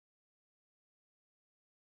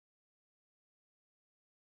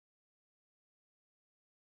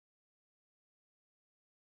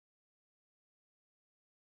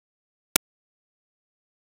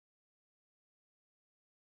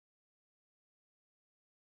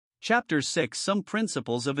Chapter 6 Some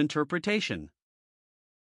Principles of Interpretation.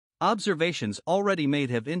 Observations already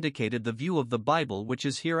made have indicated the view of the Bible which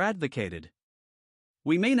is here advocated.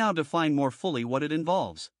 We may now define more fully what it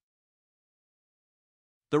involves.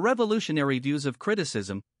 The revolutionary views of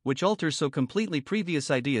criticism, which alter so completely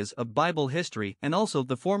previous ideas of Bible history and also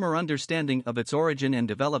the former understanding of its origin and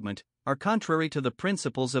development, are contrary to the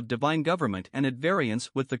principles of divine government and at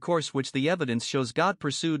variance with the course which the evidence shows God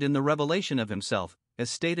pursued in the revelation of Himself, as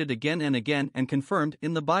stated again and confirmed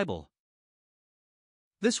in the Bible.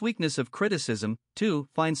 This weakness of criticism, too,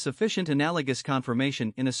 finds sufficient analogous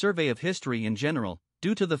confirmation in a survey of history in general,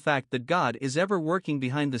 due to the fact that God is ever working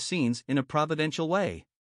behind the scenes in a providential way.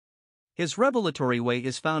 His revelatory way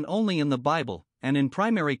is found only in the Bible, and in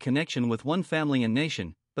primary connection with one family and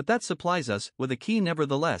nation, but that supplies us with a key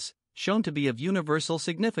nevertheless, shown to be of universal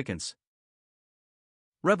significance.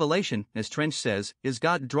 Revelation, as Trench says, is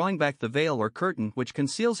God drawing back the veil or curtain which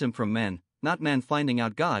conceals Him from men, not man finding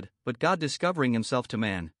out God, but God discovering Himself to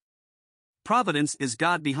man. Providence is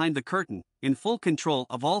God behind the curtain, in full control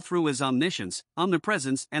of all through His omniscience,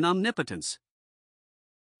 omnipresence, and omnipotence.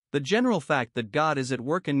 The general fact that God is at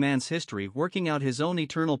work in man's history working out His own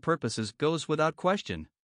eternal purposes goes without question.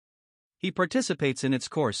 He participates in its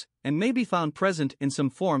course, and may be found present in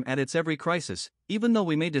some form at its every crisis, even though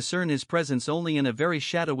we may discern His presence only in a very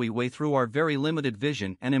shadowy way through our very limited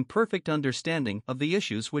vision and imperfect understanding of the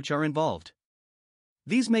issues which are involved.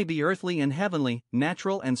 These may be earthly and heavenly,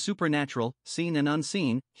 natural and supernatural, seen and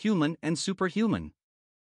unseen, human and superhuman.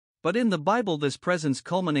 But in the Bible this presence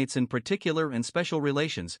culminates in particular and special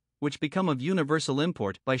relations, which become of universal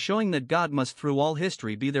import by showing that God must through all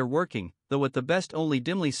history be there working, though at the best only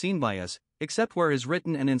dimly seen by us, except where His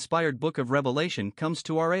written and inspired book of Revelation comes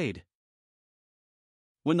to our aid.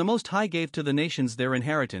 When the Most High gave to the nations their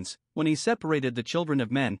inheritance, when He separated the children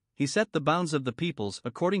of men, He set the bounds of the peoples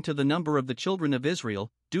according to the number of the children of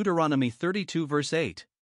Israel, Deuteronomy 32 verse 8.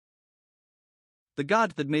 The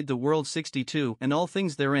God that made the world 62 and all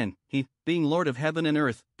things therein, He, being Lord of heaven and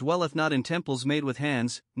earth, dwelleth not in temples made with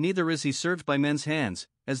hands, neither is He served by men's hands,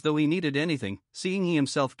 as though He needed anything, seeing He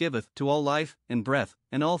Himself giveth to all life, and breath,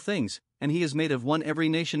 and all things, and He has made of one every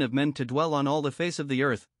nation of men to dwell on all the face of the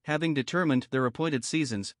earth, having determined their appointed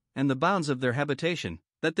seasons, and the bounds of their habitation,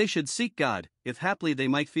 that they should seek God, if haply they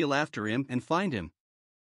might feel after Him and find Him.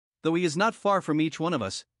 Though He is not far from each one of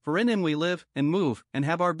us, for in Him we live, and move, and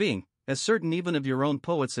have our being, as certain even of your own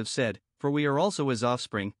poets have said, for we are also His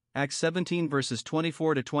offspring, Acts 17 verses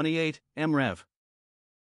 24-28, Rev.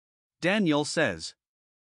 Daniel says,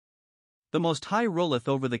 The Most High ruleth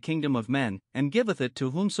over the kingdom of men, and giveth it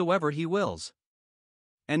to whomsoever He wills.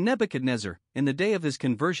 And Nebuchadnezzar, in the day of his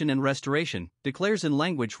conversion and restoration, declares in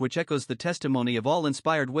language which echoes the testimony of all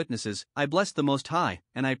inspired witnesses, I blessed the Most High,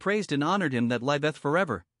 and I praised and honored Him that liveth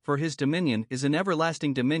forever. For His dominion is an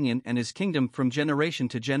everlasting dominion and His kingdom from generation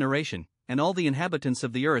to generation, and all the inhabitants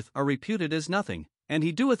of the earth are reputed as nothing, and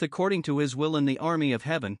He doeth according to His will in the army of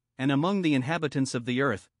heaven, and among the inhabitants of the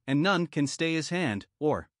earth, and none can stay His hand,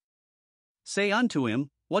 or say unto Him,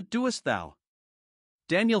 What doest thou?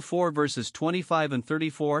 Daniel 4 verses 25 and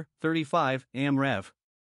 34, 35, Rev.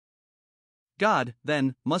 God,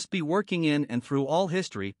 then, must be working in and through all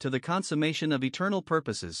history to the consummation of eternal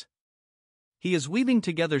purposes. He is weaving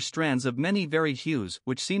together strands of many varied hues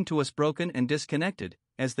which seem to us broken and disconnected,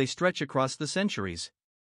 as they stretch across the centuries.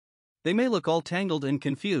 They may look all tangled and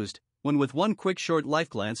confused, when with one quick short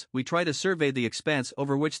life glance we try to survey the expanse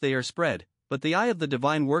over which they are spread, but the eye of the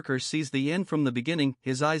divine worker sees the end from the beginning,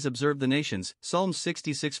 His eyes observe the nations, Psalm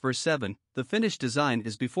 66 verse 7, the finished design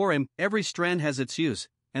is before Him, every strand has its use,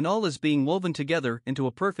 and all is being woven together into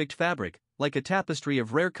a perfect fabric, like a tapestry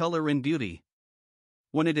of rare color and beauty.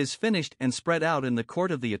 When it is finished and spread out in the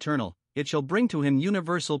court of the Eternal, it shall bring to Him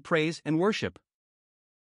universal praise and worship.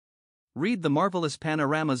 Read the marvelous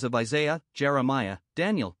panoramas of Isaiah, Jeremiah,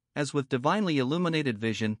 Daniel, as with divinely illuminated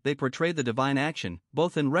vision they portray the divine action,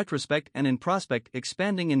 both in retrospect and in prospect,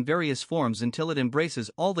 expanding in various forms until it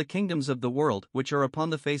embraces all the kingdoms of the world which are upon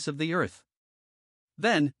the face of the earth.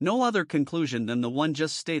 Then, no other conclusion than the one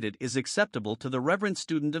just stated is acceptable to the reverent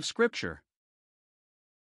student of Scripture.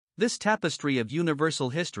 This tapestry of universal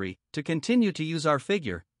history, to continue to use our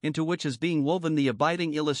figure, into which is being woven the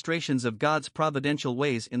abiding illustrations of God's providential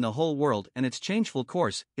ways in the whole world and its changeful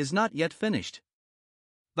course, is not yet finished.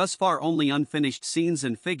 Thus far only unfinished scenes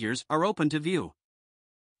and figures are open to view.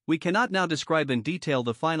 We cannot now describe in detail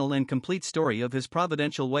the final and complete story of His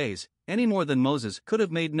providential ways, any more than Moses could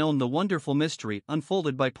have made known the wonderful mystery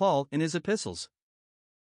unfolded by Paul in his epistles.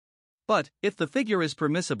 But, if the figure is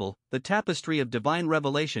permissible, the tapestry of divine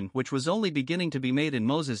revelation which was only beginning to be made in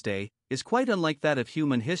Moses' day, is quite unlike that of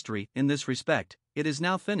human history in this respect. It is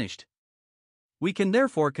now finished. We can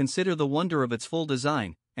therefore consider the wonder of its full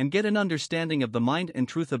design, and get an understanding of the mind and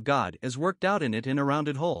truth of God as worked out in it in a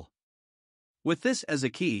rounded whole. With this as a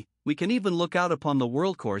key, we can even look out upon the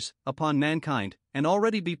world course, upon mankind, and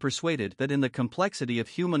already be persuaded that in the complexity of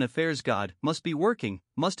human affairs God must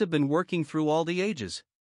have been working through all the ages.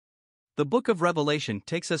 The book of Revelation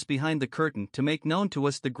takes us behind the curtain to make known to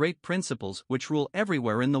us the great principles which rule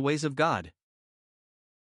everywhere in the ways of God.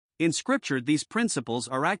 In Scripture, these principles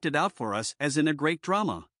are acted out for us as in a great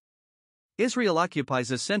drama. Israel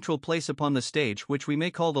occupies a central place upon the stage which we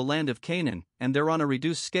may call the land of Canaan, and there on a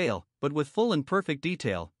reduced scale, but with full and perfect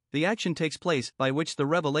detail, the action takes place by which the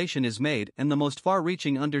revelation is made and the most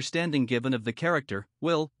far-reaching understanding given of the character,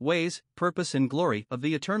 will, ways, purpose and glory of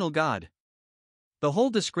the eternal God. The whole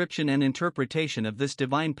description and interpretation of this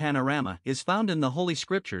divine panorama is found in the Holy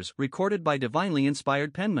Scriptures recorded by divinely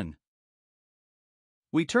inspired penmen.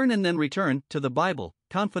 We turn and then return to the Bible,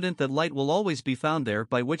 confident that light will always be found there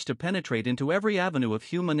by which to penetrate into every avenue of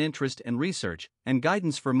human interest and research, and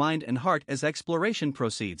guidance for mind and heart as exploration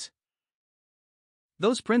proceeds.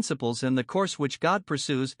 Those principles and the course which God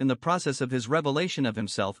pursues in the process of His revelation of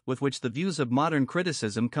Himself with which the views of modern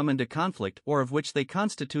criticism come into conflict or of which they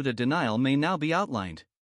constitute a denial may now be outlined.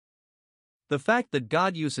 The fact that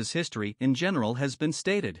God uses history in general has been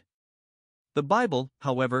stated. The Bible,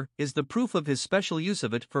 however, is the proof of His special use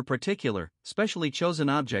of it for particular, specially chosen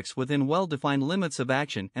objects within well-defined limits of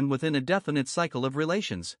action and within a definite cycle of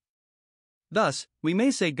relations. Thus, we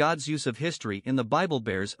may say God's use of history in the Bible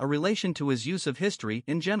bears a relation to His use of history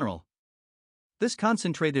in general. This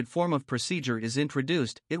concentrated form of procedure is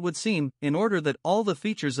introduced, it would seem, in order that all the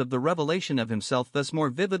features of the revelation of Himself thus more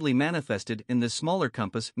vividly manifested in this smaller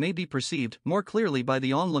compass may be perceived more clearly by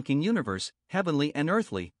the onlooking universe, heavenly and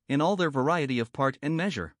earthly, in all their variety of part and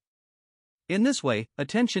measure. In this way,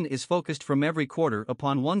 attention is focused from every quarter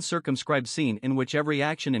upon one circumscribed scene in which every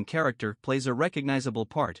action and character plays a recognizable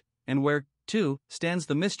part, and where, too, stands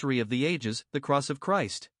the mystery of the ages, the cross of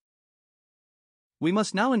Christ. We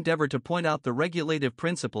must now endeavor to point out the regulative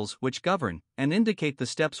principles which govern, and indicate the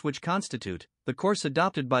steps which constitute, the course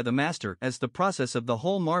adopted by the Master as the process of the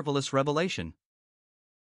whole marvelous revelation.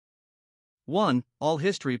 1. All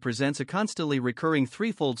history presents a constantly recurring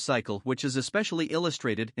threefold cycle which is especially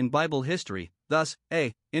illustrated in Bible history, thus,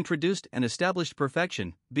 a. Introduced and established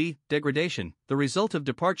perfection, b. Degradation, the result of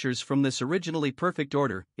departures from this originally perfect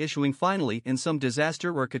order, issuing finally in some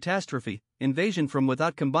disaster or catastrophe, invasion from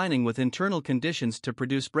without combining with internal conditions to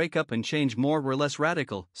produce breakup and change more or less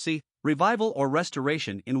radical, c. Revival or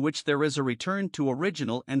restoration in which there is a return to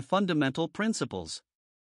original and fundamental principles.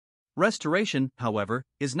 Restoration, however,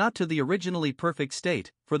 is not to the originally perfect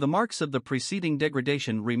state, for the marks of the preceding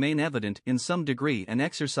degradation remain evident in some degree and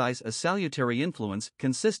exercise a salutary influence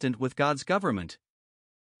consistent with God's government.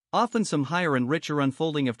 Often some higher and richer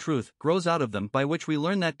unfolding of truth grows out of them by which we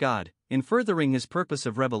learn that God, in furthering His purpose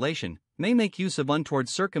of revelation, may make use of untoward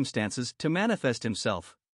circumstances to manifest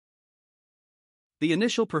Himself. The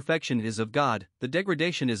initial perfection is of God, the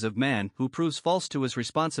degradation is of man who proves false to his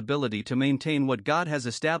responsibility to maintain what God has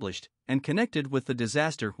established, and connected with the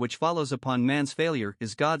disaster which follows upon man's failure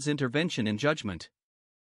is God's intervention and judgment.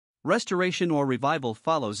 Restoration or revival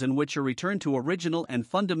follows, in which a return to original and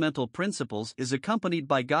fundamental principles is accompanied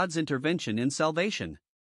by God's intervention in salvation.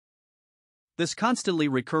 This constantly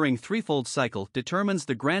recurring threefold cycle determines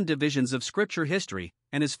the grand divisions of Scripture history,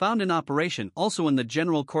 and is found in operation also in the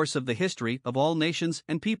general course of the history of all nations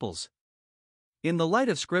and peoples. In the light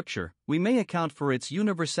of Scripture, we may account for its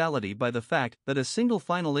universality by the fact that a single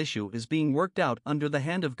final issue is being worked out under the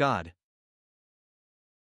hand of God.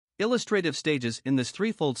 Illustrative stages in this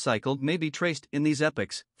threefold cycle may be traced in these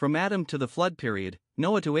epochs, from Adam to the flood period,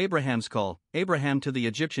 Noah to Abraham's call, Abraham to the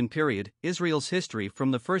Egyptian period, Israel's history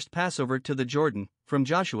from the first Passover to the Jordan, from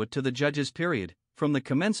Joshua to the Judges period, from the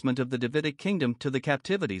commencement of the Davidic kingdom to the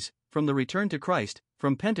captivities, from the return to Christ,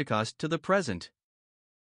 from Pentecost to the present.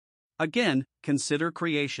 Again, consider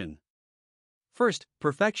creation. First,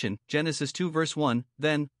 perfection, Genesis 2 verse 1,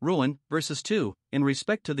 then, ruin, verses 2, in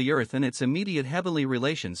respect to the earth and its immediate heavenly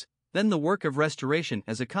relations, then the work of restoration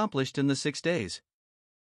as accomplished in the 6 days.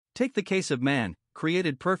 Take the case of man,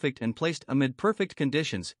 created perfect and placed amid perfect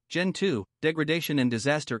conditions, Gen 2, degradation and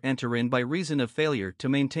disaster enter in by reason of failure to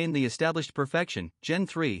maintain the established perfection, Gen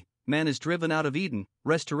 3, man is driven out of Eden,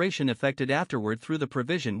 restoration effected afterward through the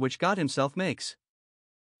provision which God Himself makes.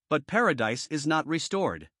 But paradise is not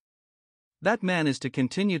restored. That man is to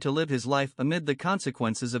continue to live his life amid the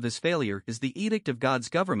consequences of his failure is the edict of God's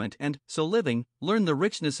government and, so living, learn the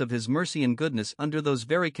richness of his mercy and goodness under those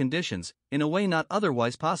very conditions, in a way not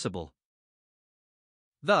otherwise possible.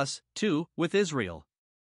 Thus, too, with Israel.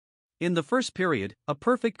 In the first period, a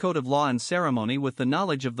perfect code of law and ceremony with the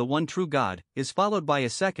knowledge of the one true God is followed by a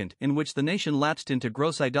second in which the nation lapsed into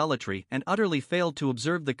gross idolatry and utterly failed to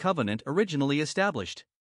observe the covenant originally established.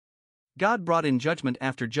 God brought in judgment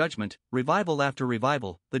after judgment, revival after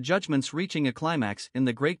revival, the judgments reaching a climax in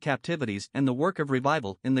the great captivities and the work of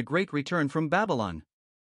revival in the great return from Babylon.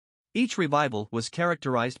 Each revival was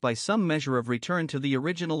characterized by some measure of return to the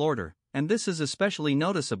original order, and this is especially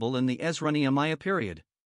noticeable in the Ezra-Nehemiah period.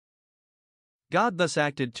 God thus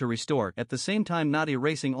acted to restore at the same time not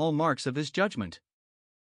erasing all marks of his judgment.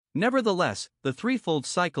 Nevertheless, the threefold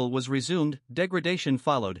cycle was resumed, degradation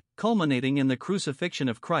followed, culminating in the crucifixion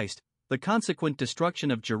of Christ, the consequent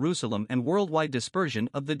destruction of Jerusalem and worldwide dispersion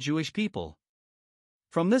of the Jewish people.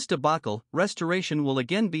 From this debacle, restoration will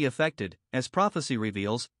again be effected, as prophecy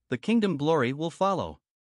reveals, the kingdom glory will follow.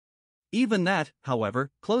 Even that,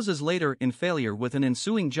 however, closes later in failure with an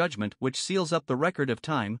ensuing judgment which seals up the record of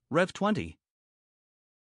time, Rev 20.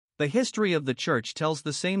 The history of the Church tells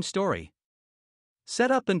the same story.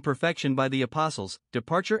 Set up in perfection by the apostles,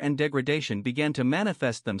 departure and degradation began to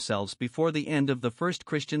manifest themselves before the end of the first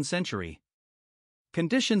Christian century.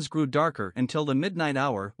 Conditions grew darker until the midnight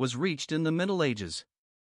hour was reached in the Middle Ages.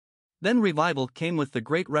 Then revival came with the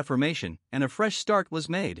Great Reformation, and a fresh start was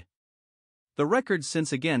made. The record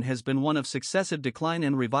since again has been one of successive decline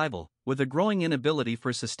and revival, with a growing inability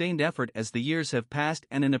for sustained effort as the years have passed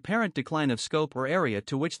and an apparent decline of scope or area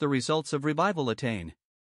to which the results of revival attain.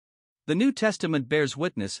 The New Testament bears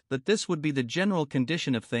witness that this would be the general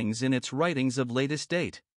condition of things in its writings of latest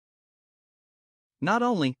date. Not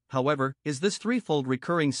only, however, is this threefold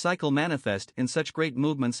recurring cycle manifest in such great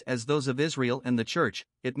movements as those of Israel and the Church,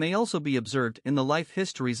 it may also be observed in the life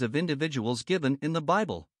histories of individuals given in the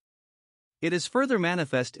Bible. It is further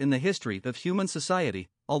manifest in the history of human society,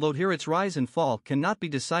 although here its rise and fall cannot be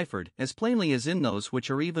deciphered as plainly as in those which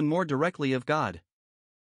are even more directly of God.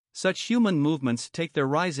 Such human movements take their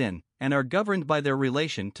rise in, and are governed by their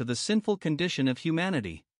relation to the sinful condition of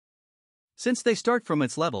humanity. Since they start from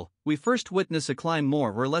its level, we first witness a climb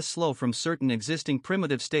more or less slow from certain existing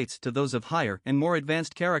primitive states to those of higher and more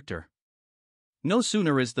advanced character. No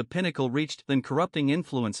sooner is the pinnacle reached than corrupting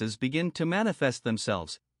influences begin to manifest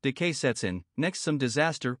themselves, decay sets in, next some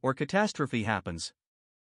disaster or catastrophe happens.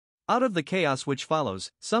 Out of the chaos which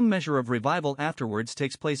follows, some measure of revival afterwards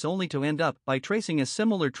takes place only to end up by tracing a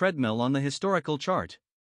similar treadmill on the historical chart.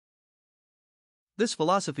 This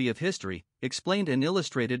philosophy of history, explained and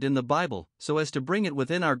illustrated in the Bible, so as to bring it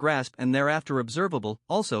within our grasp and thereafter observable,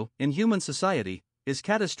 also, in human society, is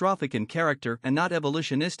catastrophic in character and not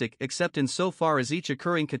evolutionistic except in so far as each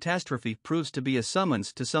occurring catastrophe proves to be a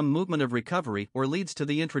summons to some movement of recovery or leads to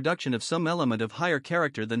the introduction of some element of higher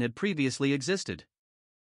character than had previously existed.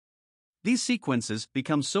 These sequences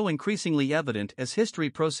become so increasingly evident as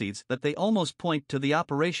history proceeds that they almost point to the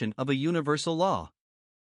operation of a universal law.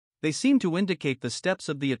 They seem to indicate the steps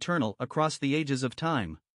of the eternal across the ages of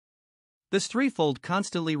time. This threefold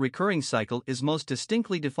constantly recurring cycle is most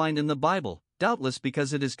distinctly defined in the Bible, doubtless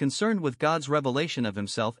because it is concerned with God's revelation of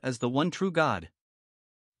himself as the one true God.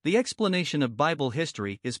 The explanation of Bible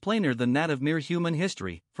history is plainer than that of mere human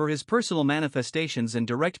history, for his personal manifestations and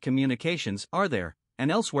direct communications are there,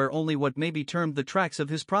 and elsewhere only what may be termed the tracks of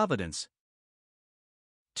his providence.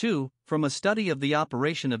 2. From a study of the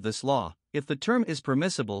operation of this law, if the term is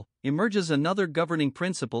permissible, emerges another governing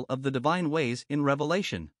principle of the divine ways in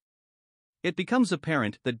Revelation. It becomes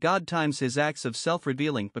apparent that God times his acts of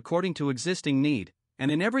self-revealing according to existing need, and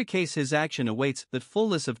in every case his action awaits that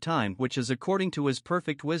fullness of time which is according to his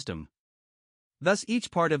perfect wisdom. Thus each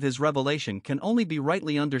part of his revelation can only be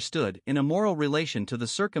rightly understood in a moral relation to the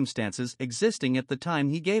circumstances existing at the time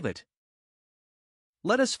he gave it.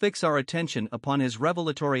 Let us fix our attention upon his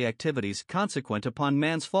revelatory activities consequent upon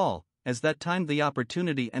man's fall, as that timed the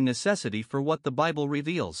opportunity and necessity for what the Bible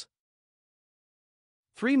reveals.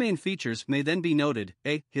 Three main features may then be noted: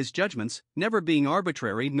 a. His judgments, never being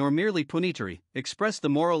arbitrary nor merely punitory, express the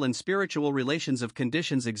moral and spiritual relations of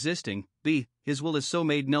conditions existing. b. His will is so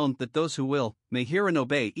made known that those who will, may hear and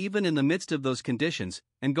obey even in the midst of those conditions,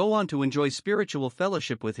 and go on to enjoy spiritual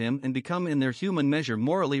fellowship with him and become in their human measure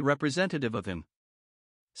morally representative of him.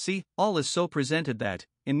 c. All is so presented that,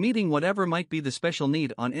 in meeting whatever might be the special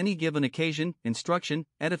need on any given occasion, instruction,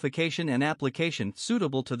 edification and application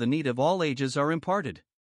suitable to the need of all ages are imparted.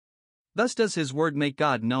 Thus does his word make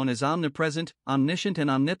God known as omnipresent, omniscient and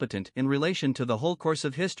omnipotent in relation to the whole course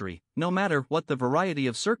of history, no matter what the variety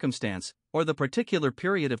of circumstance, or the particular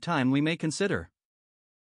period of time we may consider.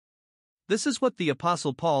 This is what the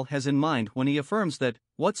Apostle Paul has in mind when he affirms that,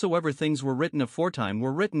 whatsoever things were written aforetime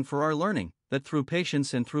were written for our learning, that through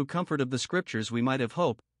patience and through comfort of the Scriptures we might have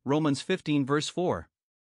hope, Romans 15 verse 4.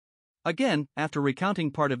 Again, after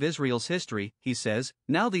recounting part of Israel's history, he says,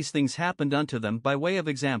 Now these things happened unto them by way of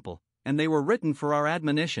example, and they were written for our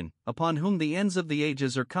admonition, upon whom the ends of the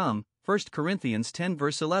ages are come, 1 Corinthians 10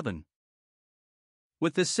 verse 11.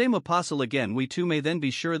 With this same apostle again we too may then be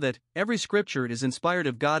sure that, every Scripture is inspired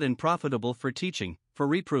of God and profitable for teaching, for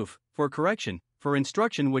reproof, for correction, for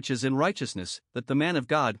instruction which is in righteousness, that the man of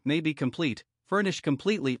God may be complete, furnished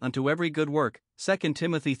completely unto every good work, 2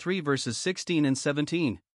 Timothy 3 verses 16 and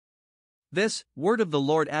 17. This word of the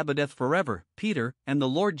Lord abideth forever. Peter and the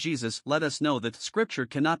Lord Jesus let us know that Scripture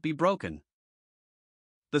cannot be broken.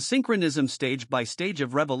 The synchronism stage by stage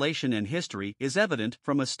of revelation and history is evident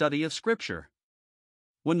from a study of Scripture.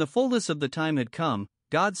 When the fullness of the time had come,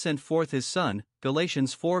 God sent forth his Son,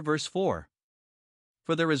 Galatians 4 verse 4.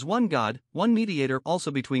 For there is one God, one mediator also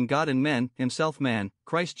between God and men, himself man,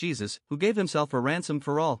 Christ Jesus, who gave himself a ransom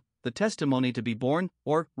for all, the testimony to be borne,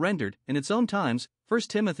 or rendered, in its own times, 1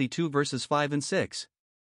 Timothy 2 verses 5 and 6.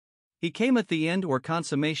 He came at the end or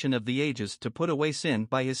consummation of the ages to put away sin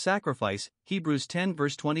by his sacrifice, Hebrews 10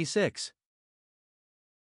 verse 26.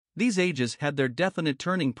 These ages had their definite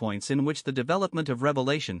turning points in which the development of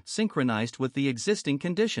revelation synchronized with the existing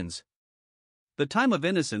conditions. The time of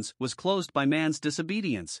innocence was closed by man's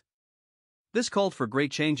disobedience. This called for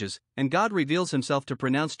great changes, and God reveals himself to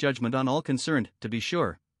pronounce judgment on all concerned, to be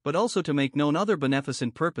sure, but also to make known other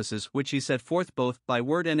beneficent purposes which he set forth both by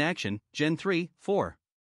word and action, Gen 3, 4.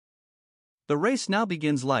 The race now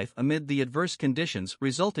begins life amid the adverse conditions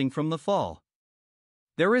resulting from the fall.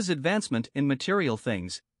 There is advancement in material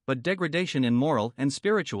things, but degradation in moral and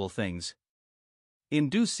spiritual things. In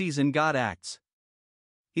due season God acts.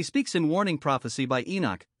 He speaks in warning prophecy by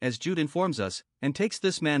Enoch, as Jude informs us, and takes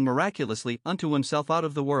this man miraculously unto himself out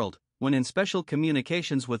of the world, when in special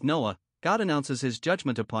communications with Noah, God announces his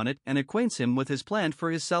judgment upon it and acquaints him with his plan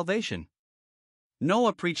for his salvation.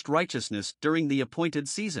 Noah preached righteousness during the appointed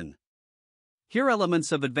season. Here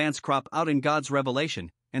elements of advance crop out in God's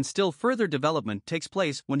revelation, and still further development takes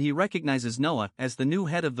place when he recognizes Noah as the new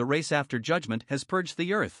head of the race after judgment has purged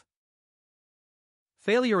the earth.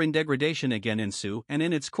 Failure and degradation again ensue, and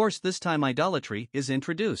in its course this time idolatry is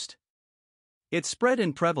introduced. Its spread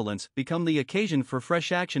and prevalence become the occasion for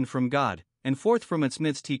fresh action from God, and forth from its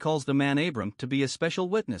midst he calls the man Abram to be a special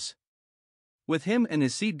witness. With him and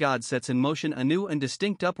his seed God sets in motion a new and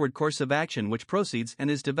distinct upward course of action which proceeds and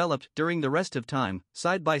is developed during the rest of time,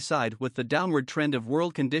 side by side with the downward trend of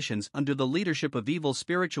world conditions under the leadership of evil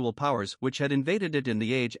spiritual powers which had invaded it in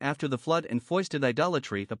the age after the flood and foisted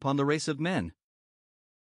idolatry upon the race of men.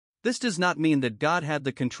 This does not mean that God had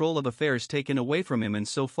the control of affairs taken away from him in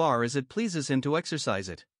so far as it pleases him to exercise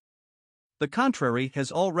it. The contrary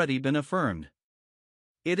has already been affirmed.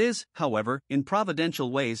 It is, however, in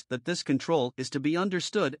providential ways that this control is to be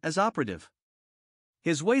understood as operative.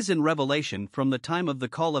 His ways in revelation from the time of the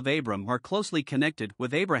call of Abram are closely connected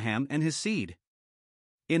with Abraham and his seed.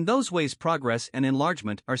 In those ways progress and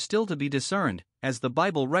enlargement are still to be discerned, as the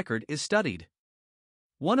Bible record is studied.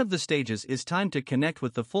 One of the stages is time to connect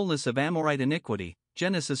with the fullness of Amorite iniquity,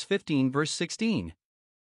 Genesis 15 verse 16.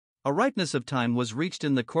 A ripeness of time was reached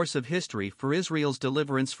in the course of history for Israel's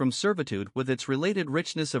deliverance from servitude with its related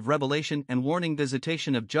richness of revelation and warning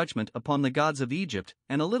visitation of judgment upon the gods of Egypt,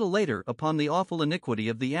 and a little later upon the awful iniquity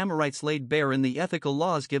of the Amorites laid bare in the ethical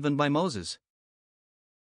laws given by Moses.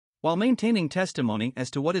 While maintaining testimony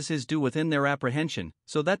as to what is his due within their apprehension,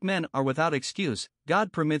 so that men are without excuse,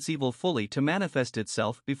 God permits evil fully to manifest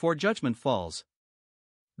itself before judgment falls.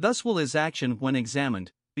 Thus will his action, when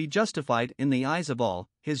examined, be justified in the eyes of all,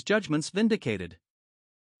 his judgments vindicated.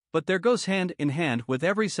 But there goes hand in hand with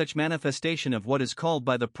every such manifestation of what is called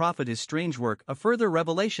by the prophet his strange work a further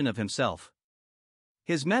revelation of himself.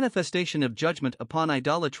 His manifestation of judgment upon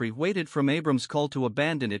idolatry waited from Abram's call to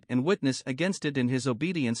abandon it and witness against it in his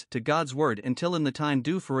obedience to God's word until in the time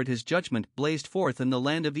due for it his judgment blazed forth in the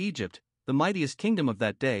land of Egypt, the mightiest kingdom of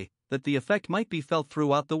that day, that the effect might be felt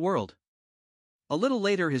throughout the world. A little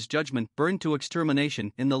later his judgment burned to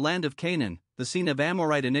extermination in the land of Canaan, the scene of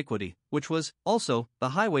Amorite iniquity, which was, also, the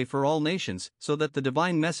highway for all nations, so that the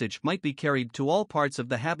divine message might be carried to all parts of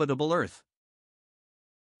the habitable earth.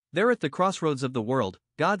 There at the crossroads of the world,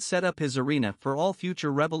 God set up his arena for all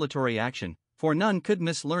future revelatory action, for none could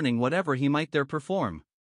miss learning whatever he might there perform.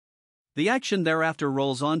 The action thereafter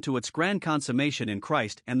rolls on to its grand consummation in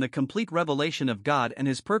Christ and the complete revelation of God and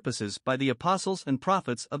His purposes by the apostles and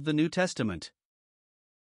prophets of the New Testament.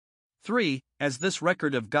 3. As this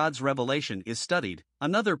record of God's revelation is studied,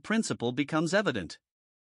 another principle becomes evident.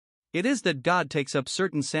 It is that God takes up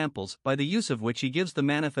certain samples by the use of which He gives the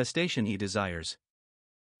manifestation He desires.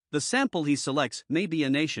 The sample He selects may be a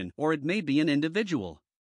nation or it may be an individual.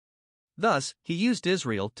 Thus, He used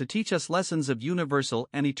Israel to teach us lessons of universal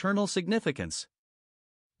and eternal significance.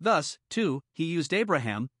 Thus, too, He used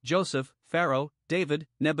Abraham, Joseph, Pharaoh, David,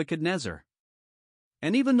 Nebuchadnezzar.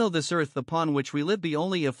 And even though this earth upon which we live be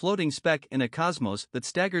only a floating speck in a cosmos that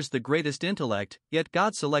staggers the greatest intellect, yet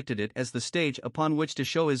God selected it as the stage upon which to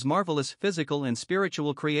show His marvelous physical and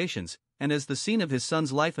spiritual creations, and as the scene of His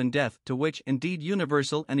Son's life and death, to which indeed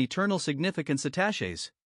universal and eternal significance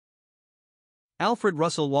attaches. Alfred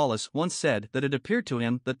Russel Wallace once said that it appeared to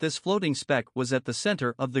him that this floating speck was at the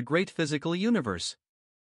center of the great physical universe.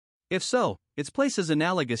 If so, its place is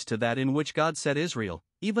analogous to that in which God set Israel,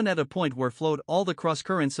 even at a point where flowed all the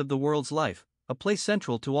cross-currents of the world's life, a place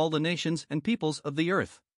central to all the nations and peoples of the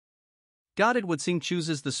earth. God, it would seem,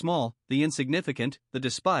 chooses the small, the insignificant, the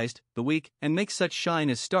despised, the weak, and makes such shine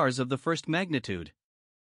as stars of the first magnitude.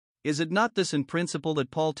 Is it not this in principle that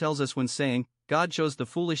Paul tells us when saying, God chose the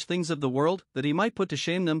foolish things of the world, that He might put to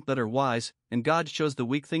shame them that are wise, and God chose the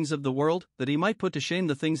weak things of the world, that He might put to shame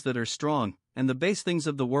the things that are strong, and the base things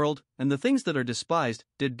of the world, and the things that are despised,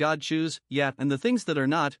 did God choose, yea, and the things that are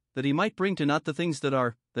not, that He might bring to naught the things that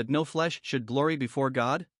are, that no flesh should glory before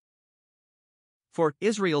God? For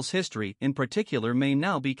Israel's history, in particular, may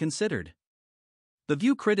now be considered. The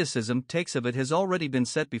view criticism takes of it has already been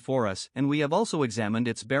set before us, and we have also examined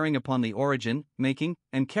its bearing upon the origin, making,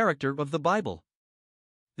 and character of the Bible.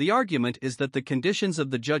 The argument is that the conditions of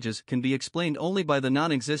the judges can be explained only by the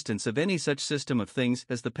non-existence of any such system of things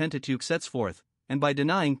as the Pentateuch sets forth, and by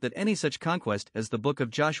denying that any such conquest as the book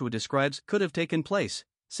of Joshua describes could have taken place,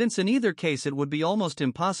 since in either case it would be almost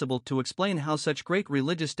impossible to explain how such great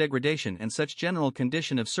religious degradation and such general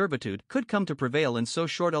condition of servitude could come to prevail in so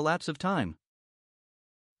short a lapse of time.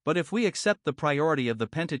 But if we accept the priority of the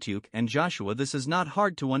Pentateuch and Joshua, this is not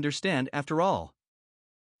hard to understand after all.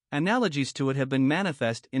 Analogies to it have been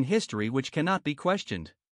manifest in history which cannot be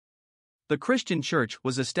questioned. The Christian Church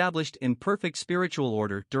was established in perfect spiritual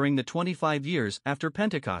order during the 25 years after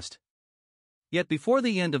Pentecost. Yet before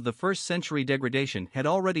the end of the first century, degradation had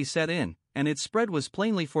already set in, and its spread was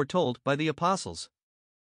plainly foretold by the apostles.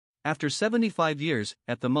 After 75 years,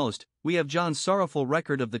 at the most, we have John's sorrowful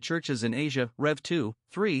record of the churches in Asia, Rev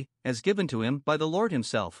 2:3, as given to him by the Lord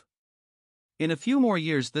Himself. In a few more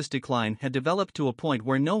years this decline had developed to a point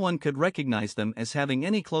where no one could recognize them as having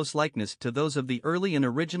any close likeness to those of the early and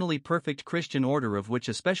originally perfect Christian order, of which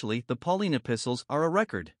especially the Pauline epistles are a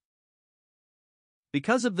record.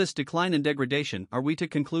 Because of this decline and degradation, are we to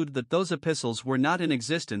conclude that those epistles were not in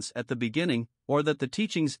existence at the beginning, or that the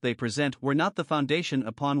teachings they present were not the foundation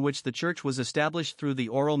upon which the Church was established through the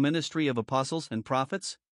oral ministry of apostles and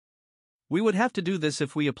prophets? We would have to do this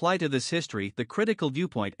if we apply to this history the critical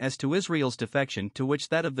viewpoint as to Israel's defection, to which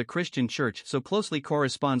that of the Christian Church so closely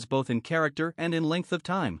corresponds both in character and in length of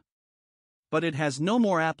time. But it has no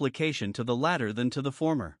more application to the latter than to the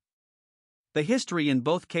former. The history in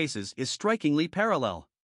both cases is strikingly parallel.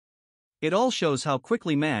 It all shows how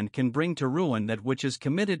quickly man can bring to ruin that which is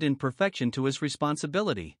committed in perfection to his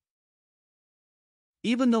responsibility.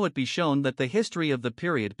 Even though it be shown that the history of the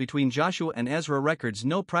period between Joshua and Ezra records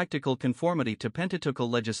no practical conformity to Pentateuchal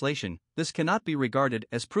legislation, this cannot be regarded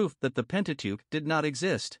as proof that the Pentateuch did not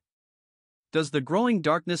exist. Does the growing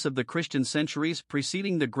darkness of the Christian centuries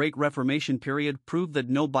preceding the Great Reformation period prove that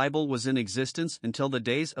no Bible was in existence until the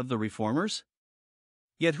days of the Reformers?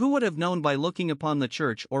 Yet who would have known by looking upon the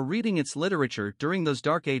Church or reading its literature during those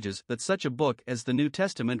dark ages that such a book as the New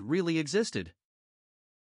Testament really existed?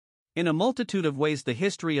 In a multitude of ways the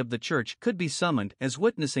history of the Church could be summoned as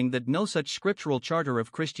witnessing that no such scriptural charter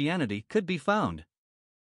of Christianity could be found.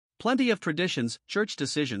 Plenty of traditions, church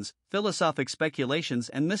decisions, philosophic speculations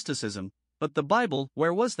and mysticism, but the Bible,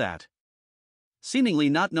 where was that? Seemingly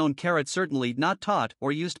not known, certainly not taught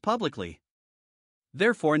or used publicly.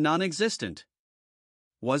 Therefore non-existent.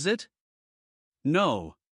 Was it?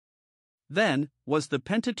 No. Then, was the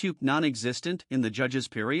Pentateuch non-existent in the Judges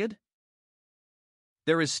period?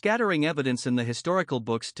 There is scattering evidence in the historical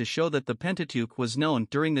books to show that the Pentateuch was known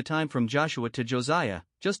during the time from Joshua to Josiah,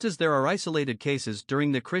 just as there are isolated cases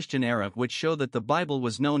during the Christian era which show that the Bible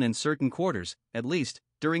was known in certain quarters, at least,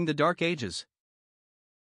 during the Dark Ages.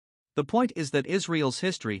 The point is that Israel's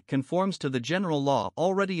history conforms to the general law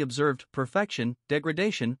already observed: perfection,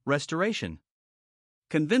 degradation, restoration.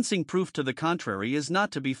 Convincing proof to the contrary is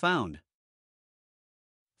not to be found.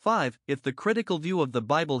 5. If the critical view of the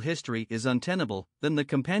Bible history is untenable, then the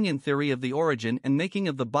companion theory of the origin and making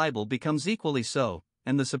of the Bible becomes equally so,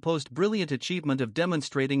 and the supposed brilliant achievement of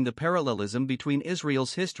demonstrating the parallelism between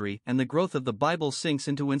Israel's history and the growth of the Bible sinks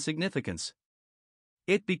into insignificance.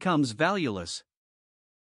 It becomes valueless.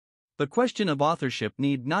 The question of authorship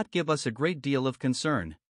need not give us a great deal of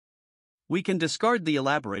concern. We can discard the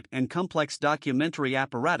elaborate and complex documentary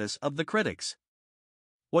apparatus of the critics.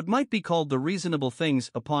 What might be called the reasonable things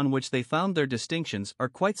upon which they found their distinctions are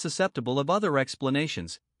quite susceptible of other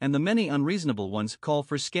explanations, and the many unreasonable ones call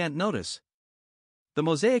for scant notice. The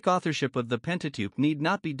Mosaic authorship of the Pentateuch need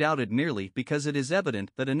not be doubted merely because it is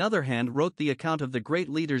evident that another hand wrote the account of the great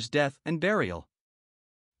leader's death and burial.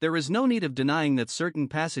 There is no need of denying that certain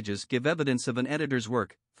passages give evidence of an editor's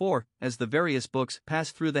work, for, as the various books pass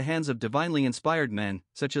through the hands of divinely inspired men,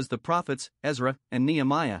 such as the prophets, Ezra, and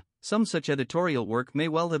Nehemiah, some such editorial work may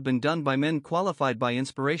well have been done by men qualified by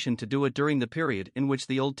inspiration to do it during the period in which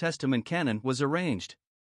the Old Testament canon was arranged.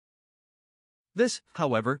 This,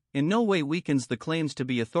 however, in no way weakens the claims to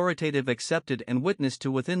be authoritative accepted and witnessed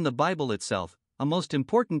to within the Bible itself, a most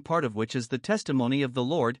important part of which is the testimony of the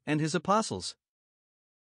Lord and His apostles.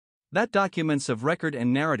 That documents of record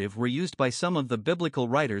and narrative were used by some of the biblical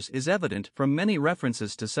writers is evident from many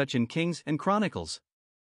references to such in Kings and Chronicles.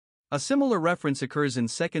 A similar reference occurs in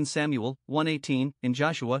 2 Samuel 1:18, in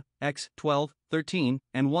Joshua, X 12:13,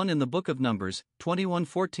 and 1 in the book of Numbers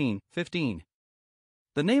 21:14-15.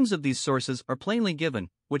 The names of these sources are plainly given,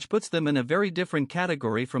 which puts them in a very different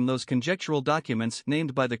category from those conjectural documents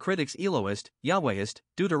named by the critics Elohist, Yahwehist,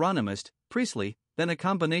 Deuteronomist, priestly, then a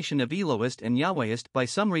combination of Elohist and Yahwehist by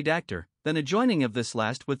some redactor, then a joining of this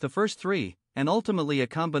last with the first three, and ultimately a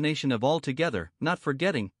combination of all together, not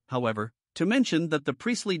forgetting, however, to mention that the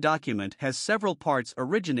priestly document has several parts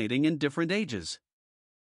originating in different ages.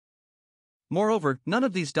 Moreover, none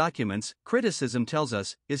of these documents, criticism tells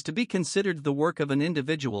us, is to be considered the work of an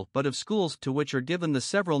individual but of schools to which are given the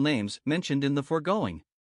several names mentioned in the foregoing.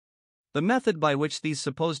 The method by which these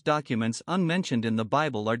supposed documents unmentioned in the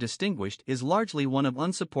Bible are distinguished is largely one of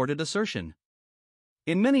unsupported assertion.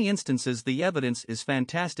 In many instances the evidence is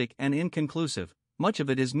fantastic and inconclusive, much of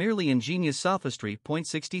it is merely ingenious sophistry. Point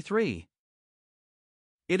 63.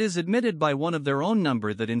 It is admitted by one of their own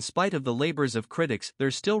number that in spite of the labors of critics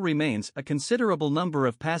there still remains a considerable number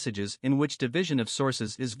of passages in which division of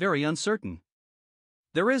sources is very uncertain.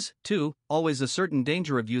 There is, too, always a certain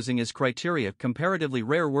danger of using as criteria comparatively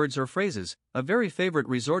rare words or phrases, a very favorite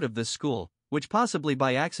resort of this school, which possibly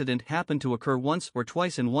by accident happen to occur once or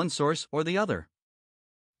twice in one source or the other.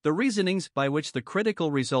 The reasonings by which the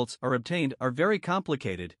critical results are obtained are very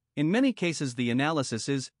complicated. In many cases the analysis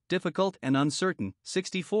is difficult and uncertain.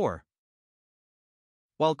 64.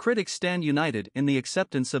 While critics stand united in the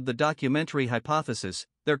acceptance of the documentary hypothesis,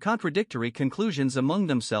 their contradictory conclusions among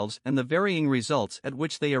themselves and the varying results at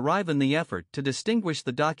which they arrive in the effort to distinguish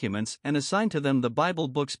the documents and assign to them the Bible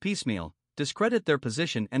books piecemeal, discredit their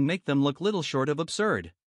position and make them look little short of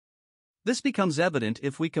absurd. This becomes evident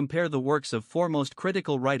if we compare the works of foremost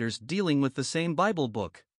critical writers dealing with the same Bible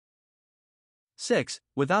book. 6.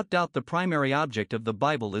 Without doubt the primary object of the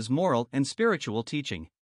Bible is moral and spiritual teaching.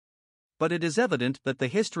 But it is evident that the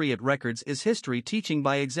history it records is history teaching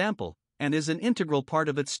by example, and is an integral part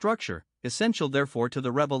of its structure, essential therefore to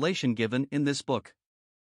the revelation given in this book.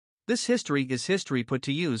 This history is history put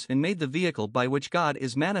to use and made the vehicle by which God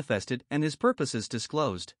is manifested and His purposes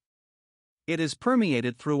disclosed. It is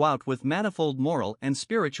permeated throughout with manifold moral and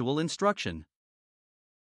spiritual instruction.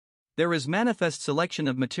 There is manifest selection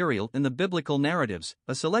of material in the biblical narratives,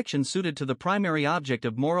 a selection suited to the primary object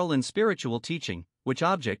of moral and spiritual teaching, which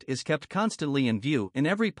object is kept constantly in view in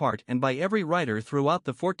every part and by every writer throughout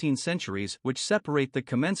the 14 centuries which separate the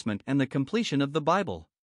commencement and the completion of the Bible.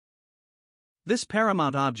 This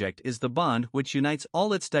paramount object is the bond which unites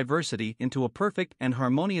all its diversity into a perfect and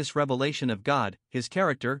harmonious revelation of God, His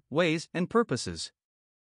character, ways, and purposes.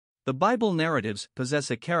 The Bible narratives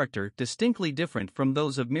possess a character distinctly different from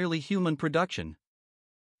those of merely human production.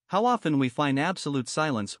 How often we find absolute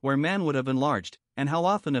silence where man would have enlarged, and how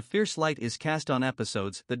often a fierce light is cast on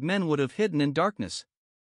episodes that men would have hidden in darkness.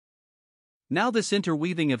 Now this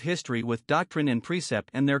interweaving of history with doctrine and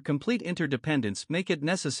precept and their complete interdependence make it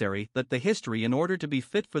necessary that the history in order to be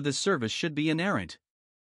fit for this service should be inerrant.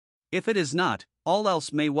 If it is not, all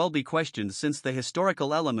else may well be questioned since the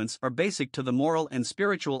historical elements are basic to the moral and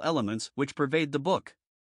spiritual elements which pervade the book.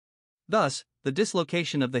 Thus, the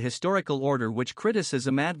dislocation of the historical order which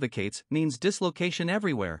criticism advocates means dislocation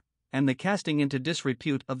everywhere, and the casting into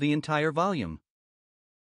disrepute of the entire volume.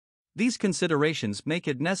 These considerations make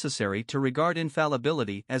it necessary to regard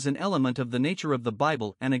infallibility as an element of the nature of the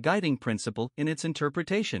Bible and a guiding principle in its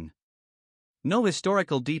interpretation. No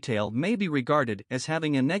historical detail may be regarded as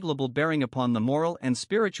having a negligible bearing upon the moral and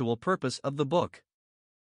spiritual purpose of the book.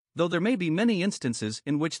 Though there may be many instances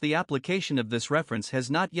in which the application of this reference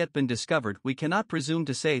has not yet been discovered, we cannot presume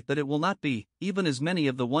to say that it will not be, even as many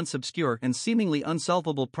of the once obscure and seemingly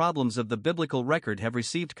unsolvable problems of the biblical record have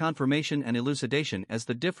received confirmation and elucidation as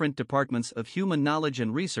the different departments of human knowledge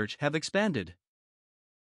and research have expanded.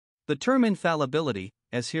 The term infallibility,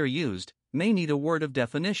 as here used, may need a word of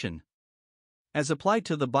definition. As applied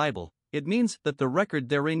to the Bible, it means that the record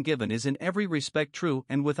therein given is in every respect true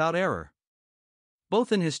and without error.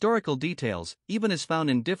 Both in historical details, even as found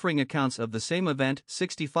in differing accounts of the same event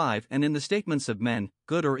 65, and in the statements of men,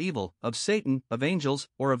 good or evil, of Satan, of angels,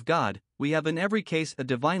 or of God, we have in every case a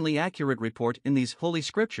divinely accurate report in these Holy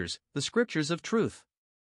Scriptures, the Scriptures of truth.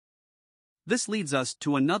 This leads us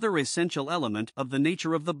to another essential element of the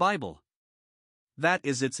nature of the Bible. That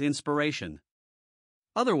is its inspiration.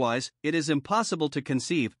 Otherwise, it is impossible to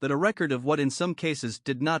conceive that a record of what in some cases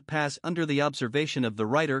did not pass under the observation of the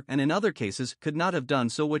writer and in other cases could not have done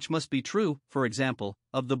so, which must be true, for example,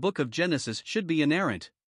 of the book of Genesis, should be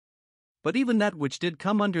inerrant. But even that which did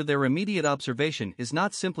come under their immediate observation is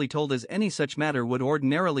not simply told as any such matter would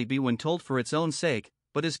ordinarily be when told for its own sake,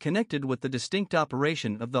 but is connected with the distinct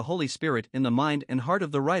operation of the Holy Spirit in the mind and heart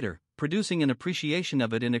of the writer, producing an appreciation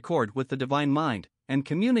of it in accord with the divine mind, and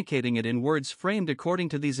communicating it in words framed according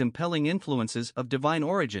to these impelling influences of divine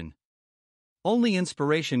origin. Only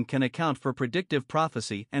inspiration can account for predictive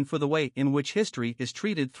prophecy and for the way in which history is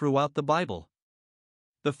treated throughout the Bible.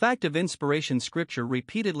 The fact of inspiration Scripture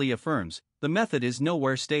repeatedly affirms, the method is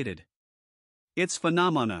nowhere stated. Its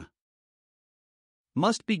phenomena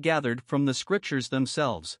must be gathered from the Scriptures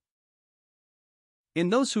themselves. In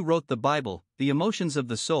those who wrote the Bible, the emotions of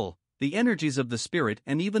the soul, the energies of the spirit,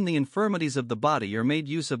 and even the infirmities of the body are made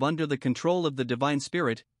use of under the control of the divine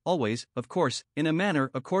Spirit, always, of course, in a manner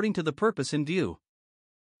according to the purpose in view.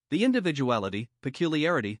 The individuality,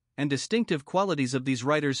 peculiarity, and distinctive qualities of these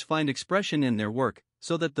writers find expression in their work,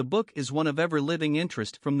 so that the book is one of ever-living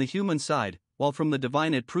interest from the human side, while from the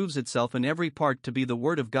divine it proves itself in every part to be the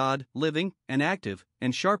Word of God, living, and active,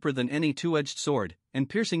 and sharper than any two-edged sword, and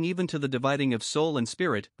piercing even to the dividing of soul and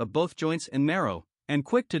spirit, of both joints and marrow, and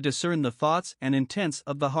quick to discern the thoughts and intents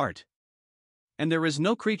of the heart. And there is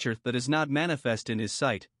no creature that is not manifest in his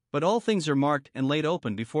sight, but all things are marked and laid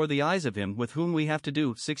open before the eyes of him with whom we have to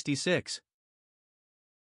do. 66.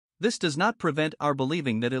 This does not prevent our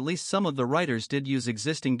believing that at least some of the writers did use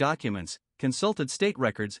existing documents, consulted state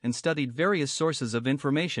records, and studied various sources of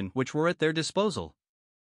information which were at their disposal.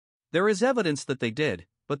 There is evidence that they did,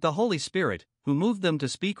 but the Holy Spirit, who moved them to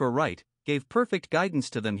speak or write, gave perfect guidance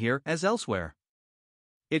to them here as elsewhere.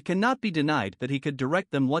 It cannot be denied that he could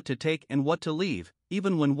direct them what to take and what to leave,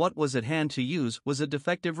 even when what was at hand to use was a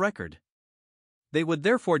defective record. They would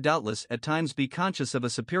therefore doubtless at times be conscious of a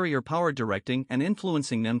superior power directing and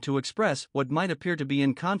influencing them to express what might appear to be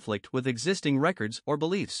in conflict with existing records or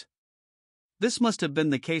beliefs. This must have been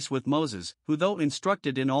the case with Moses, who, though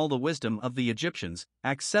instructed in all the wisdom of the Egyptians,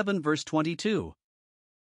 Acts 7 verse 22,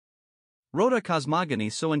 wrote a cosmogony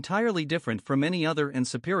so entirely different from any other and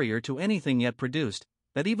superior to anything yet produced,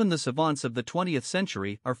 that even the savants of the 20th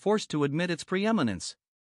century are forced to admit its preeminence.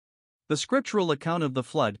 The scriptural account of the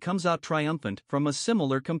flood comes out triumphant from a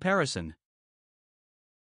similar comparison.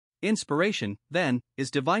 Inspiration, then,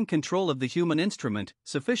 is divine control of the human instrument,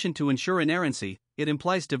 sufficient to ensure inerrancy. It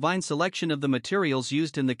implies divine selection of the materials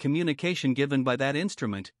used in the communication given by that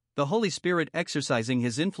instrument, the Holy Spirit exercising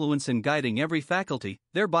his influence in guiding every faculty,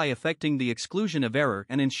 thereby effecting the exclusion of error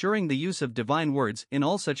and ensuring the use of divine words in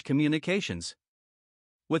all such communications.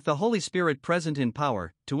 With the Holy Spirit present in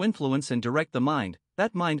power to influence and direct the mind,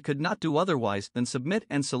 that mind could not do otherwise than submit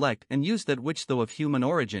and select and use that which, though of human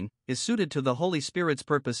origin, is suited to the Holy Spirit's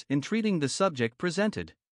purpose in treating the subject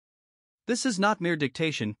presented. This is not mere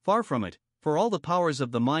dictation, far from it, for all the powers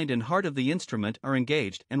of the mind and heart of the instrument are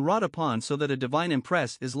engaged and wrought upon so that a divine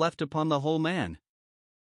impress is left upon the whole man.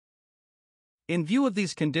 In view of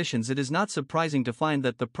these conditions, it is not surprising to find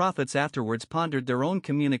that the prophets afterwards pondered their own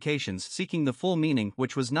communications, seeking the full meaning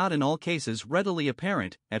which was not in all cases readily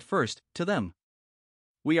apparent, at first, to them.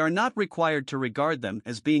 We are not required to regard them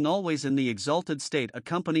as being always in the exalted state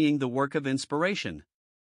accompanying the work of inspiration.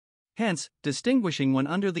 Hence, distinguishing when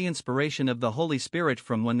under the inspiration of the Holy Spirit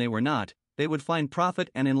from when they were not, they would find profit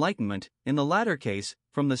and enlightenment, in the latter case,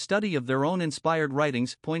 from the study of their own inspired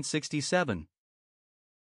writings. 67.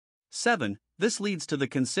 7. This leads to the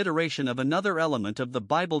consideration of another element of the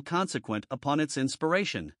Bible consequent upon its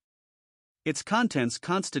inspiration. Its contents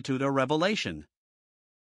constitute a revelation.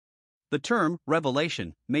 The term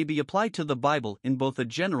revelation may be applied to the Bible in both a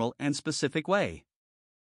general and specific way.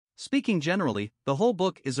 Speaking generally, the whole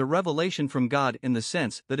book is a revelation from God in the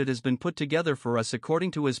sense that it has been put together for us according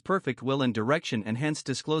to His perfect will and direction, and hence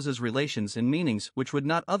discloses relations and meanings which would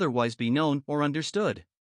not otherwise be known or understood.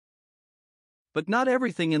 But not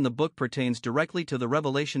everything in the book pertains directly to the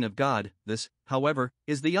revelation of God. This, however,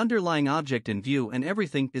 is the underlying object in view, and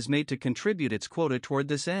everything is made to contribute its quota toward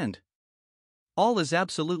this end. All is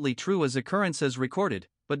absolutely true as occurrence as recorded,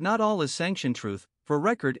 but not all is sanctioned truth, for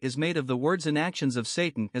record is made of the words and actions of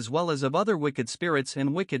Satan as well as of other wicked spirits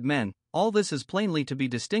and wicked men. All this is plainly to be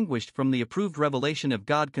distinguished from the approved revelation of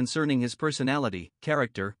God concerning His personality,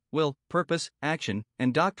 character, will, purpose, action,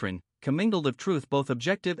 and doctrine, commingled of truth both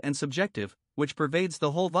objective and subjective, which pervades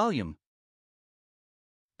the whole volume.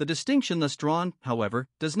 The distinction thus drawn, however,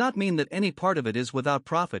 does not mean that any part of it is without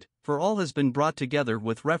profit, for all has been brought together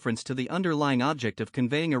with reference to the underlying object of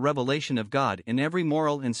conveying a revelation of God in every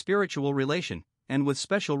moral and spiritual relation, and with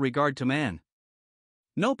special regard to man.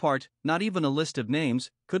 No part, not even a list of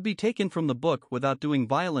names, could be taken from the book without doing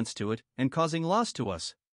violence to it and causing loss to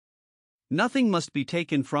us. Nothing must be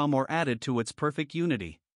taken from or added to its perfect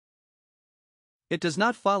unity. It does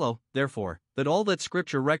not follow, therefore, that all that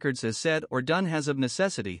Scripture records as said or done has of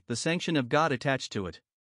necessity the sanction of God attached to it.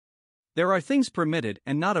 There are things permitted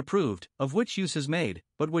and not approved, of which use is made,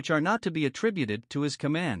 but which are not to be attributed to His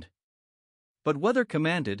command. But whether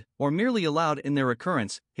commanded, or merely allowed in their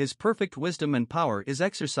occurrence, His perfect wisdom and power is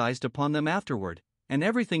exercised upon them afterward, and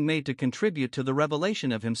everything made to contribute to the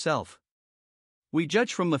revelation of Himself. We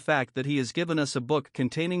judge from the fact that He has given us a book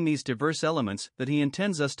containing these diverse elements that He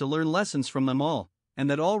intends us to learn lessons from them all, and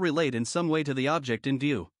that all relate in some way to the object in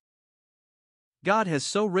view. God has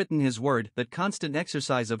so written His word that constant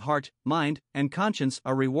exercise of heart, mind, and conscience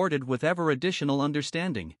are rewarded with ever additional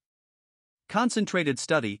understanding. Concentrated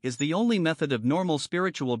study is the only method of normal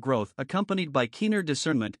spiritual growth, accompanied by keener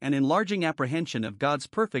discernment and enlarging apprehension of God's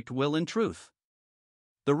perfect will and truth.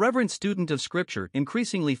 The reverent student of Scripture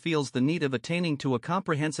increasingly feels the need of attaining to a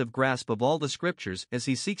comprehensive grasp of all the Scriptures as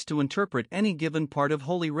he seeks to interpret any given part of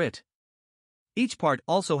Holy Writ. Each part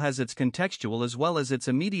also has its contextual as well as its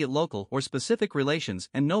immediate local or specific relations,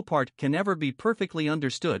 and no part can ever be perfectly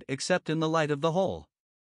understood except in the light of the whole.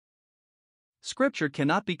 Scripture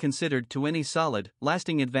cannot be considered to any solid,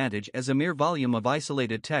 lasting advantage as a mere volume of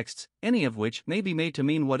isolated texts, any of which may be made to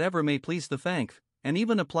mean whatever may please the fancy, and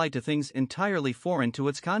even apply to things entirely foreign to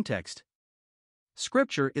its context.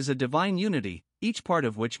 Scripture is a divine unity, each part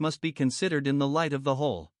of which must be considered in the light of the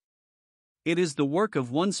whole. It is the work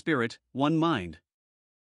of one spirit, one mind.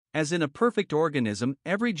 As in a perfect organism,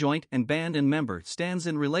 every joint and band and member stands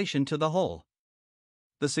in relation to the whole.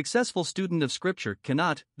 The successful student of Scripture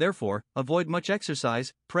cannot, therefore, avoid much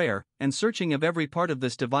exercise, prayer, and searching of every part of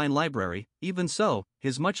this divine library. Even so,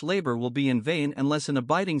 his much labor will be in vain unless an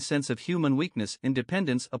abiding sense of human weakness and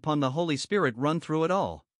dependence upon the Holy Spirit run through it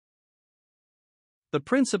all. The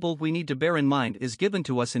principle we need to bear in mind is given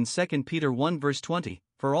to us in 2 Peter 1 verse 20,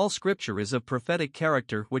 for all Scripture is of prophetic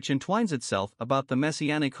character which entwines itself about the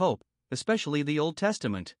messianic hope, especially the Old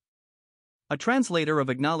Testament. A translator of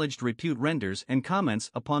acknowledged repute renders and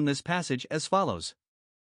comments upon this passage as follows.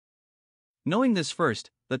 Knowing this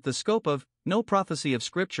first, that the scope of no prophecy of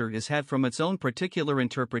Scripture is had from its own particular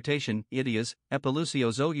interpretation, ideas,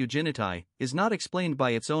 epilusios o eugenitai, is not explained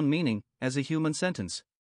by its own meaning, as a human sentence.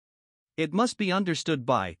 It must be understood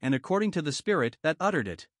by and according to the Spirit that uttered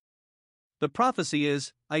it. The prophecy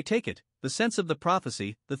is, I take it, the sense of the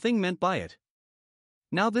prophecy, the thing meant by it.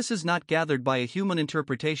 Now this is not gathered by a human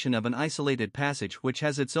interpretation of an isolated passage which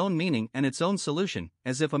has its own meaning and its own solution,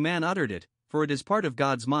 as if a man uttered it, for it is part of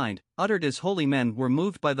God's mind, uttered as holy men were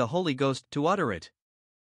moved by the Holy Ghost to utter it.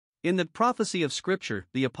 In the prophecy of Scripture,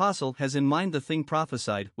 the apostle has in mind the thing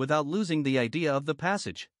prophesied without losing the idea of the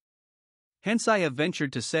passage. Hence I have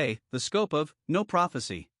ventured to say, the scope of no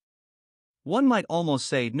prophecy. One might almost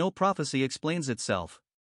say no prophecy explains itself.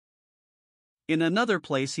 In another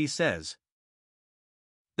place he says,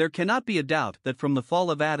 there cannot be a doubt that from the fall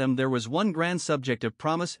of Adam there was one grand subject of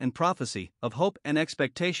promise and prophecy, of hope and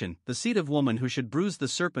expectation, the seed of woman who should bruise the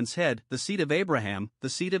serpent's head, the seed of Abraham, the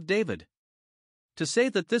seed of David. To say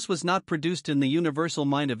that this was not produced in the universal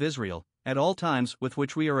mind of Israel, at all times with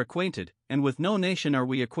which we are acquainted, and with no nation are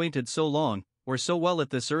we acquainted so long, or so well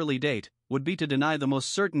at this early date, would be to deny the most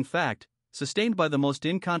certain fact, sustained by the most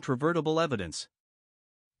incontrovertible evidence.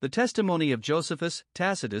 The testimony of Josephus,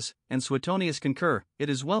 Tacitus, and Suetonius concur. It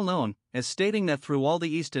is well known, as stating that through all the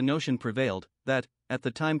East a notion prevailed, that, at the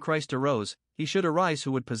time Christ arose, he should arise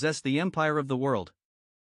who would possess the empire of the world.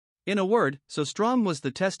 In a word, so strong was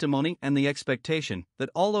the testimony and the expectation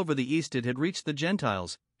that all over the East it had reached the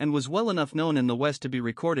Gentiles, and was well enough known in the West to be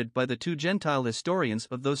recorded by the two Gentile historians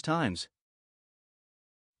of those times.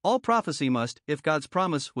 All prophecy must, if God's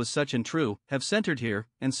promise was such and true, have centered here,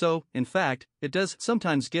 and so, in fact, it does,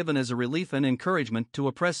 sometimes given as a relief and encouragement to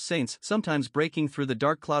oppressed saints, sometimes breaking through the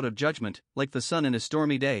dark cloud of judgment, like the sun in a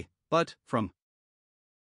stormy day. But, from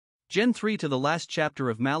Gen 3 to the last chapter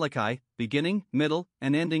of Malachi, beginning, middle,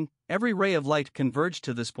 and ending, every ray of light converged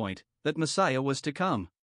to this point, that Messiah was to come.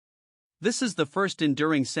 This is the first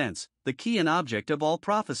enduring sense, the key and object of all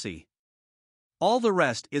prophecy. All the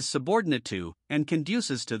rest is subordinate to, and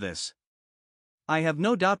conduces to this. I have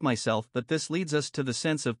no doubt myself that this leads us to the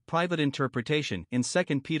sense of private interpretation in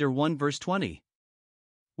 2 Peter 1 verse 20.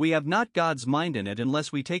 We have not God's mind in it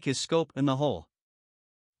unless we take his scope in the whole.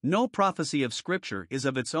 No prophecy of Scripture is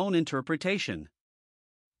of its own interpretation.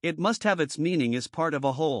 It must have its meaning as part of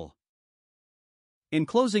a whole. In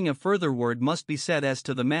closing, a further word must be said as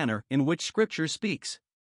to the manner in which Scripture speaks.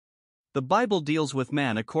 The Bible deals with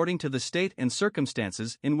man according to the state and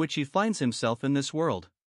circumstances in which he finds himself in this world.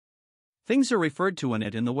 Things are referred to in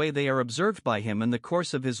it in the way they are observed by him in the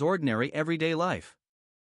course of his ordinary everyday life.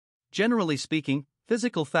 Generally speaking,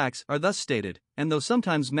 physical facts are thus stated, and though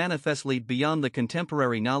sometimes manifestly beyond the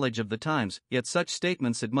contemporary knowledge of the times, yet such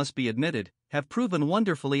statements, it must be admitted, have proven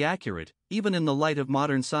wonderfully accurate, even in the light of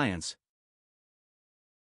modern science.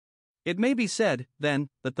 It may be said, then,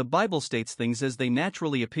 that the Bible states things as they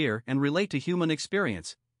naturally appear and relate to human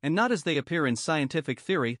experience, and not as they appear in scientific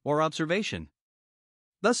theory or observation.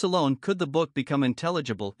 Thus alone could the book become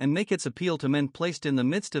intelligible and make its appeal to men placed in the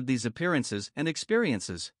midst of these appearances and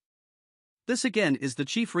experiences. This again is the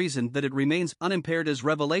chief reason that it remains unimpaired as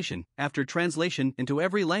revelation, after translation into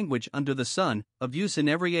every language under the sun, of use in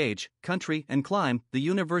every age, country, and clime, the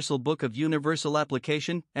universal book of universal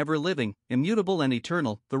application, ever living, immutable and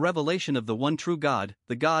eternal, the revelation of the one true God,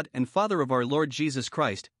 the God and Father of our Lord Jesus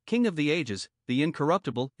Christ, King of the ages, the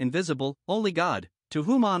incorruptible, invisible, only God, to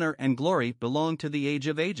whom honor and glory belong to the age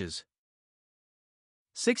of ages.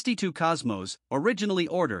 62 Cosmos, originally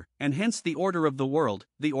order, and hence the order of the world,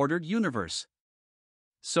 the ordered universe.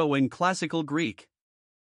 So in classical Greek.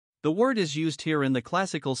 The word is used here in the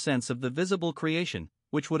classical sense of the visible creation,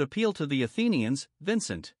 which would appeal to the Athenians,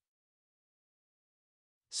 Vincent.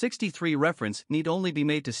 63 Reference need only be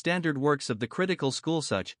made to standard works of the critical school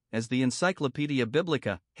such as the Encyclopaedia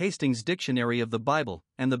Biblica, Hastings' Dictionary of the Bible,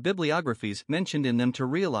 and the bibliographies mentioned in them to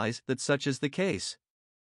realize that such is the case.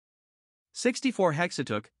 64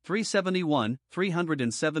 Hexateuch, 371,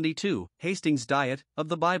 372, Hastings' Diet, of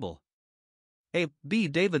the Bible. A. B.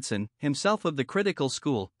 Davidson, himself of the critical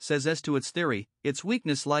school, says as to its theory, its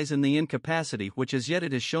weakness lies in the incapacity which as yet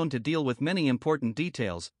it has shown to deal with many important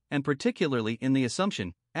details, and particularly in the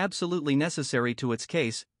assumption, absolutely necessary to its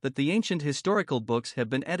case, that the ancient historical books have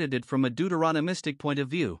been edited from a Deuteronomistic point of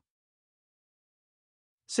view.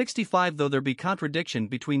 65 Though there be contradiction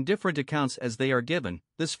between different accounts as they are given,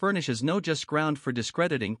 this furnishes no just ground for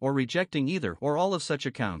discrediting or rejecting either or all of such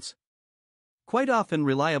accounts. Quite often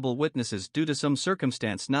reliable witnesses, due to some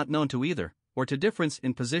circumstance not known to either, or to difference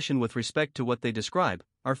in position with respect to what they describe,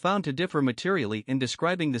 are found to differ materially in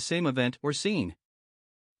describing the same event or scene.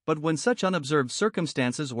 But when such unobserved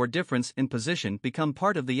circumstances or difference in position become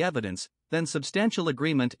part of the evidence, then substantial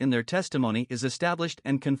agreement in their testimony is established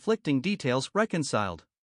and conflicting details reconciled.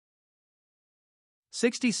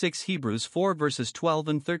 66 Hebrews 4 verses 12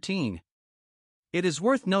 and 13. It is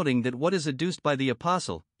worth noting that what is adduced by the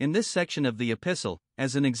Apostle, in this section of the epistle,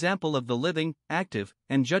 as an example of the living, active,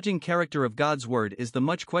 and judging character of God's Word is the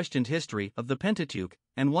much questioned history of the Pentateuch,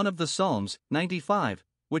 and one of the Psalms, 95,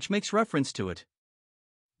 which makes reference to it.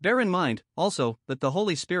 Bear in mind, also, that the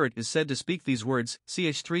Holy Spirit is said to speak these words,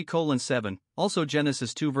 ch 3:7, also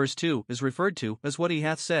Genesis 2 verse 2 is referred to as what he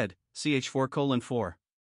hath said, ch 4:4.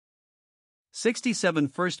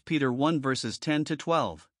 67 1 Peter 1 verses 10 to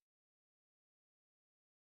 12.